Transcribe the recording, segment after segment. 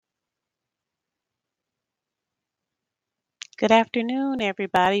Good afternoon,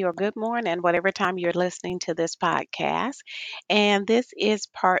 everybody, or good morning, whatever time you're listening to this podcast. And this is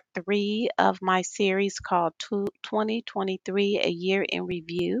part three of my series called 2023 A Year in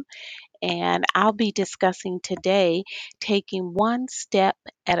Review. And I'll be discussing today taking one step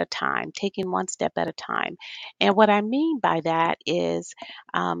at a time, taking one step at a time. And what I mean by that is,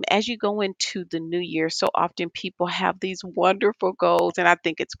 as you go into the new year, so often people have these wonderful goals, and I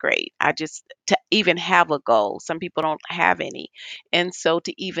think it's great. I just, to even have a goal, some people don't have any. And so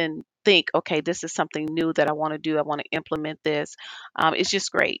to even think, okay, this is something new that I want to do, I want to implement this, it's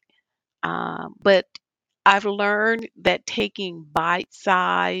just great. But I've learned that taking bite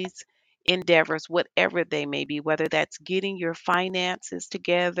size endeavors, whatever they may be, whether that's getting your finances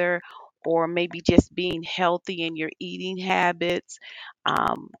together or maybe just being healthy in your eating habits,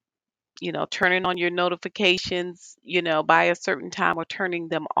 um, turning on your notifications, by a certain time or turning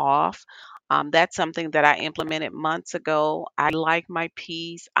them off. That's something that I implemented months ago. I like my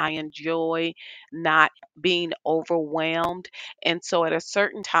peace. I enjoy not being overwhelmed. And so at a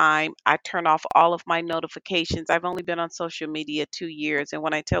certain time, I turn off all of my notifications. I've only been on social media 2 years. And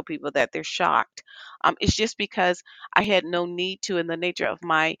when I tell people that, they're shocked. It's just because I had no need to, in the nature of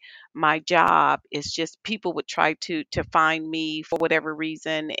my job is just people would try to find me for whatever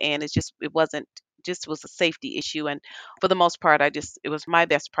reason, and it wasn't, just was a safety issue. And for the most part, it was my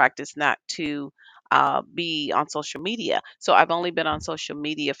best practice not to be on social media. So I've only been on social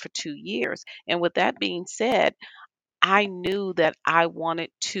media for 2 years, and with that being said, I knew that I wanted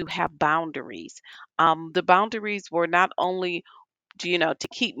to have boundaries. The boundaries were not only to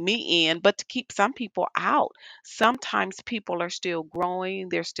keep me in, but to keep some people out. Sometimes people are still growing,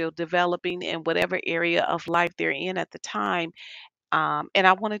 they're still developing in whatever area of life they're in at the time. And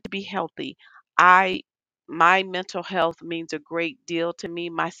I wanted to be healthy. I My mental health means a great deal to me.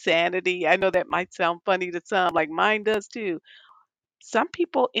 My sanity. I know that might sound funny to some, like mine does too. Some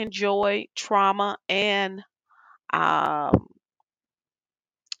people enjoy trauma and um,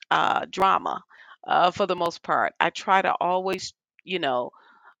 drama for the most part. I try to always, you know,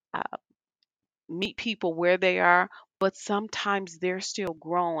 uh, meet people where they are, but sometimes they're still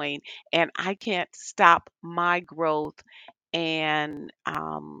growing, and I can't stop my growth and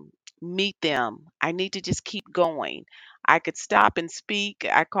meet them. I need to just keep going. I could stop and speak.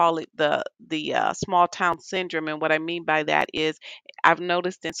 I call it the small town syndrome, and what I mean by that is I've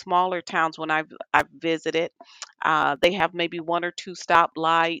noticed in smaller towns when I've visited, they have maybe one or two stop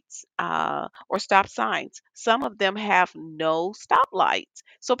lights or stop signs. Some of them have no stop lights,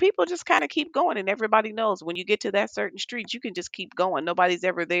 so people just kind of keep going, and everybody knows when you get to that certain street, you can just keep going. Nobody's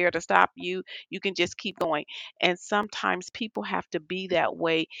ever there to stop you. You can just keep going. And sometimes people have to be that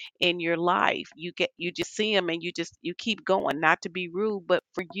way in your life. You just see them and you keep going, not to be rude, but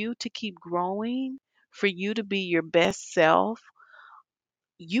for you to keep growing, for you to be your best self,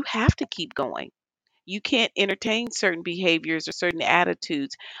 you have to keep going. You can't entertain certain behaviors or certain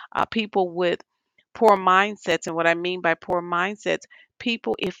attitudes. People with poor mindsets, and what I mean by poor mindsets,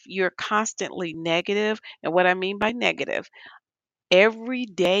 people, if you're constantly negative, and what I mean by negative, every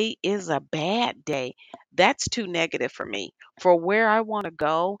day is a bad day. That's too negative for me. For where I want to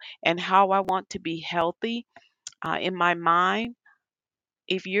go and how I want to be healthy in my mind,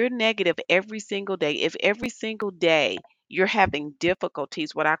 if you're negative every single day, if every single day you're having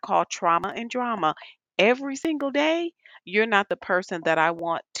difficulties, what I call trauma and drama, every single day, you're not the person that I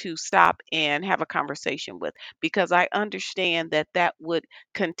want to stop and have a conversation with, because I understand that that would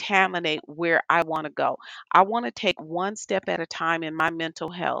contaminate where I want to go. I want to take one step at a time in my mental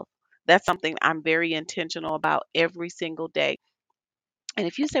health. That's something I'm very intentional about every single day. And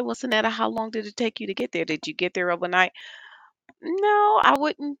if you say, well, Sanetta, how long did it take you to get there? Did you get there overnight? No, I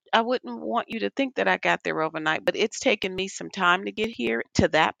wouldn't want you to think that I got there overnight, but it's taken me some time to get here to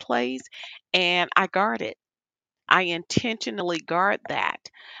that place, and I guard it. I intentionally guard that.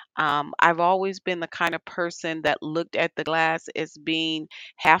 I've always been the kind of person that looked at the glass as being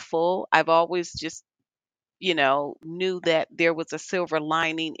half full. I've always just, knew that there was a silver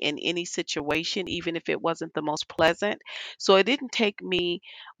lining in any situation, even if it wasn't the most pleasant. So it didn't take me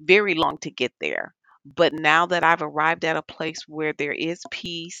very long to get there. But now that I've arrived at a place where there is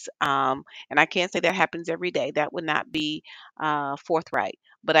peace, and I can't say that happens every day, that would not be forthright.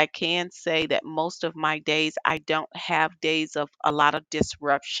 But I can say that most of my days, I don't have days of a lot of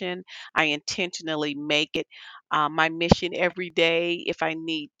disruption. I intentionally make it. my mission every day. If I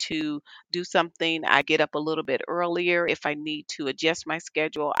need to do something, I get up a little bit earlier. If I need to adjust my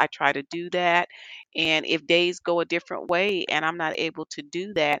schedule, I try to do that. And if days go a different way and I'm not able to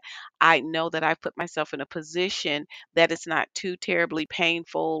do that, I know that I put myself in a position that it's not too terribly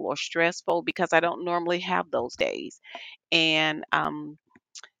painful or stressful because I don't normally have those days. And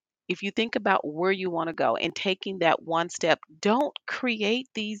if you think about where you want to go and taking that one step, don't create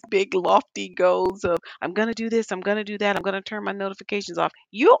these big lofty goals of I'm going to do this, I'm going to do that, I'm going to turn my notifications off.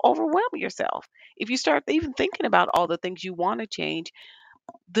 You'll overwhelm yourself. If you start even thinking about all the things you want to change,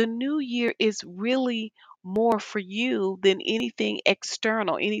 the new year is really more for you than anything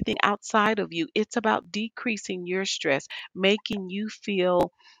external, anything outside of you. It's about decreasing your stress, making you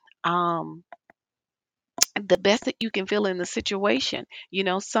feel um the best that you can feel in the situation.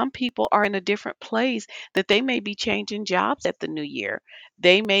 Some people are in a different place that they may be changing jobs at the new year.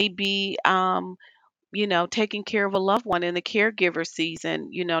 They may be taking care of a loved one in the caregiver season,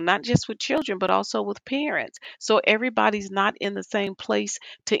 not just with children, but also with parents. So everybody's not in the same place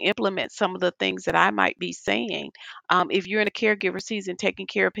to implement some of the things that I might be saying. If you're in a caregiver season, taking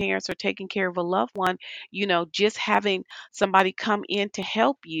care of parents or taking care of a loved one, just having somebody come in to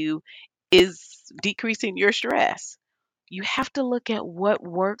help you is decreasing your stress. You have to look at what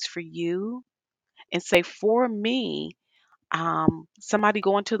works for you and say, for me, somebody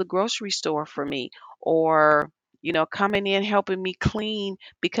going to the grocery store for me, or coming in helping me clean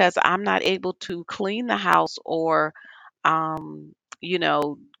because I'm not able to clean the house, or um, you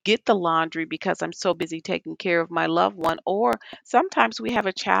know get the laundry because I'm so busy taking care of my loved one. Or sometimes we have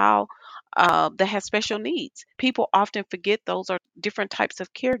a child that has special needs. People often forget those are different types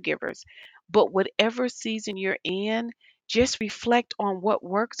of caregivers. But whatever season you're in, just reflect on what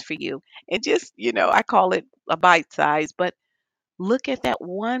works for you, and just I call it a bite size, but look at that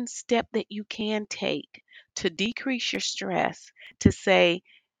one step that you can take to decrease your stress, to say,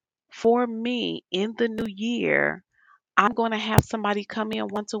 for me in the new year, I'm going to have somebody come in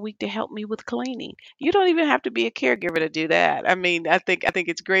once a week to help me with cleaning. You don't even have to be a caregiver to do that. I mean, I think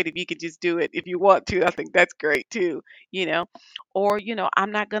it's great if you could just do it if you want to. I think that's great too, you know. Or,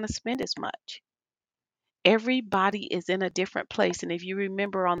 I'm not going to spend as much. Everybody is in a different place. And if you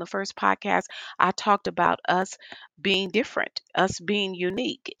remember on the first podcast, I talked about us being different, us being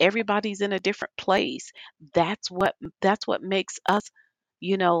unique. Everybody's in a different place. That's what makes us,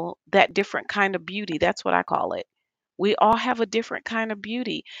 that different kind of beauty. That's what I call it. We all have a different kind of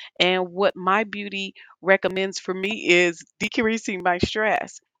beauty. And what my beauty recommends for me is decreasing my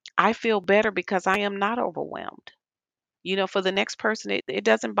stress. I feel better because I am not overwhelmed. For the next person, it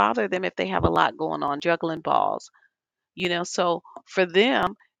doesn't bother them if they have a lot going on, juggling balls. So for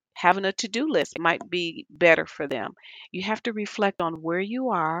them, having a to-do list might be better for them. You have to reflect on where you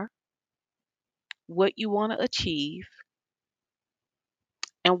are, what you want to achieve,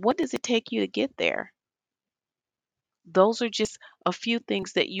 and what does it take you to get there. Those are just a few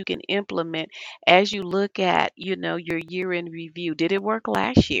things that you can implement as you look at, your year in review. Did it work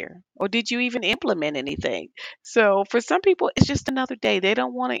last year? Or did you even implement anything? So for some people, it's just another day. They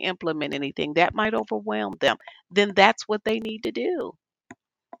don't want to implement anything. That might overwhelm them. Then that's what they need to do.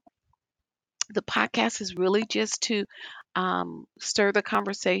 The podcast is really just to stir the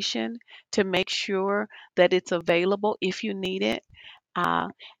conversation, to make sure that it's available if you need it. Uh,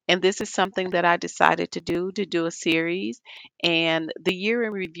 and this is something that I decided to do a series. And the year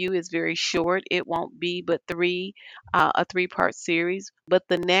in review is very short. It won't be but a three-part series. But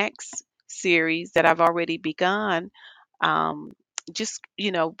the next series that I've already begun, um, just,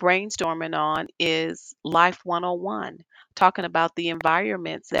 brainstorming on, is Life 101, talking about the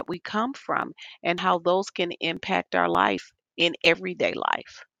environments that we come from and how those can impact our life in everyday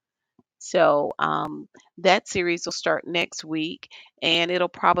life. So that series will start next week, and it'll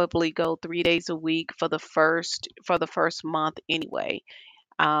probably go 3 days a week for the first month anyway.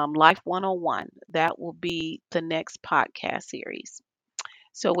 Life 101, that will be the next podcast series.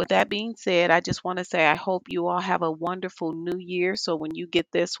 So, with that being said, I just want to say I hope you all have a wonderful new year. So, when you get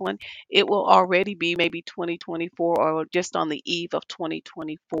this one, it will already be maybe 2024 or just on the eve of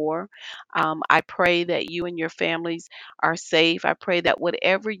 2024. I pray that you and your families are safe. I pray that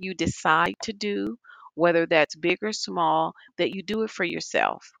whatever you decide to do, whether that's big or small, that you do it for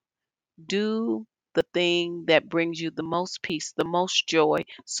yourself. Do the thing that brings you the most peace, the most joy,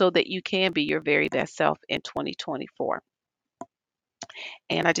 so that you can be your very best self in 2024.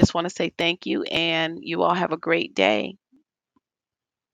 And I just want to say thank you, and you all have a great day.